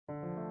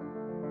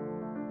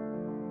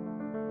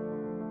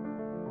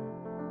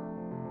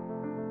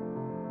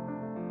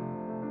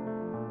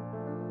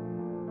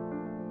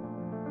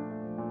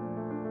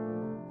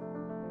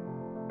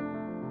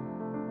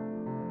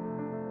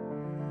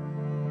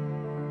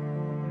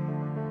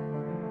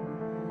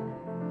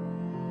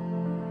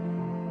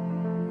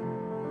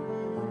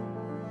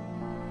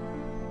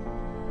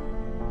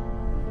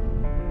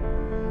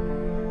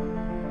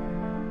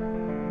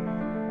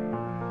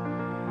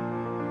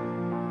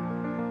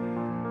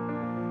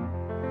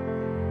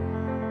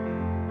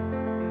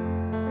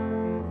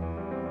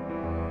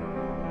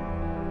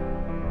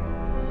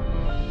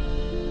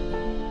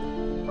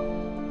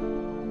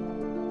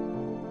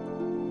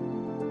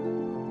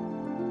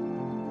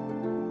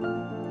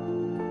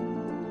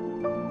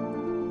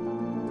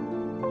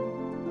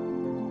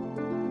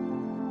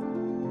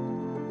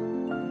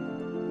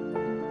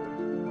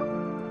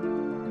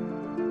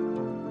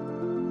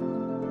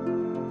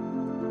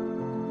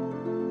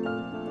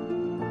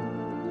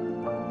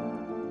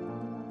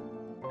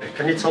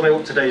Can you tell me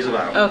what today's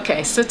about?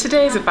 Okay, so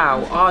today's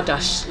about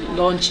RDaSH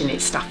launching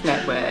its staff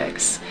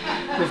networks.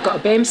 We've got a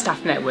BAME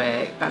staff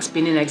network that's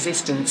been in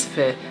existence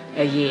for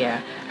a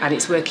year and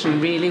it's working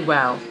really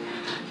well.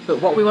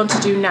 But what we want to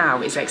do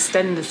now is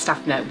extend the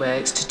staff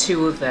networks to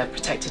two other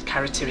protected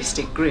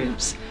characteristic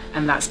groups,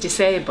 and that's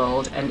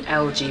disabled and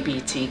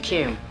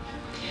LGBTQ.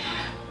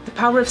 The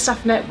power of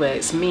staff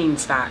networks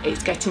means that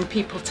it's getting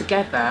people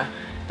together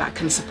that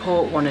can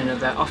support one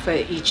another, offer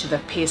each other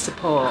peer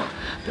support,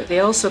 but they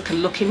also can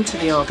look into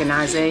the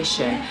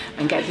organisation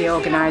and get the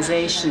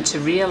organisation to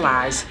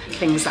realise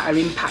things that are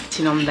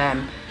impacting on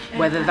them,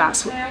 whether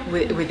that's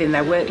within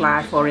their work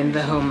life or in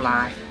their home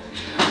life.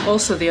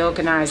 Also, the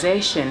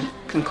organisation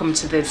can come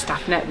to the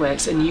staff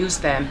networks and use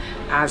them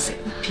as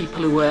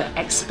people who are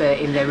expert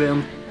in their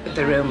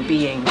own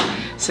being.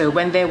 So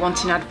when they're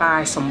wanting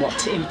advice on what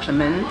to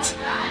implement,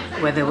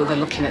 whether they're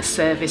looking at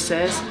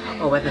services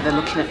or whether they're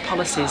looking at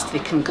policies, they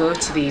can go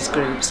to these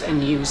groups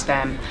and use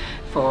them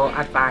for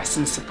advice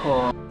and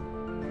support.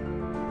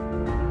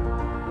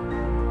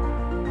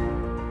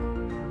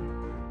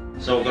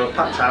 So we've got a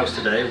packed house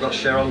today. We've got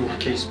Sharon,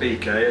 key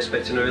speaker. Are you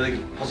expecting a really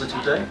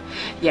positive day?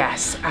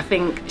 Yes, I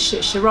think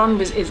Sharon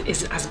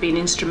has been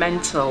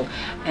instrumental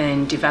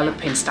in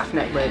developing staff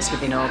networks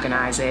within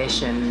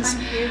organisations.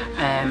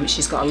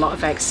 She's got a lot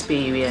of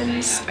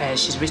experience.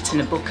 She's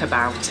written a book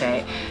about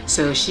it,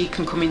 so she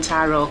can come into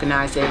our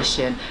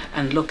organisation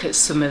and look at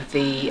some of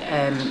the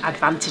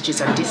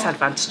advantages and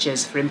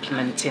disadvantages for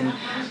implementing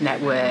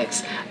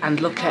networks,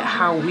 and look at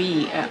how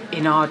we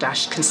in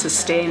RDaSH can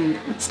sustain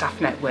staff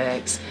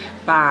networks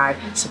by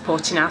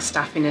supporting our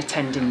staff in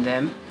attending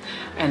them,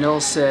 and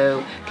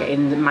also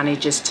getting the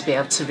managers to be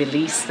able to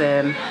release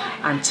them,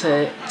 and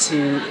to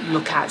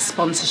look at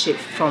sponsorship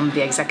from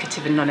the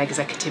executive and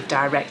non-executive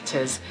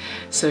directors.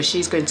 So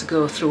she's going to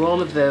go through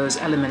all of those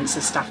elements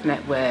of staff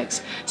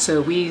networks.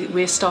 So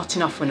we're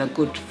starting off on a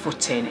good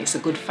footing. It's a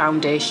good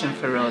foundation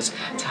for us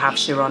to have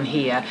Sharon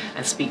here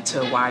and speak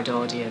to a wide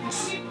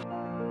audience.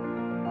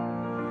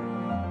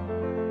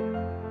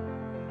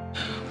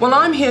 Well,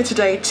 I'm here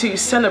today to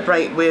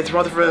celebrate with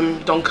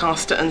Rotherham,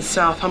 Doncaster and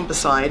South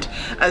Humberside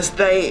as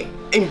they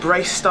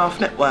embrace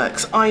staff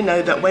networks. I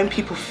know that when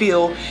people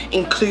feel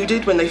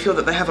included, when they feel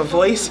that they have a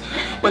voice,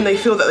 when they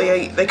feel that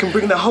they can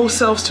bring their whole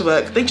selves to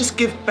work, they just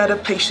give better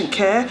patient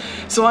care.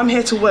 So I'm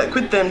here to work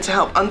with them to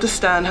help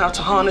understand how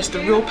to harness the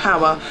real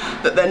power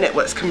that their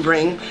networks can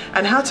bring,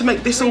 and how to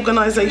make this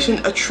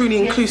organisation a truly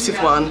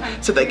inclusive one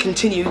so they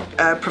continue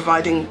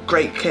providing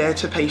great care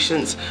to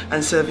patients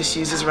and service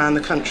users around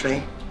the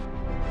country.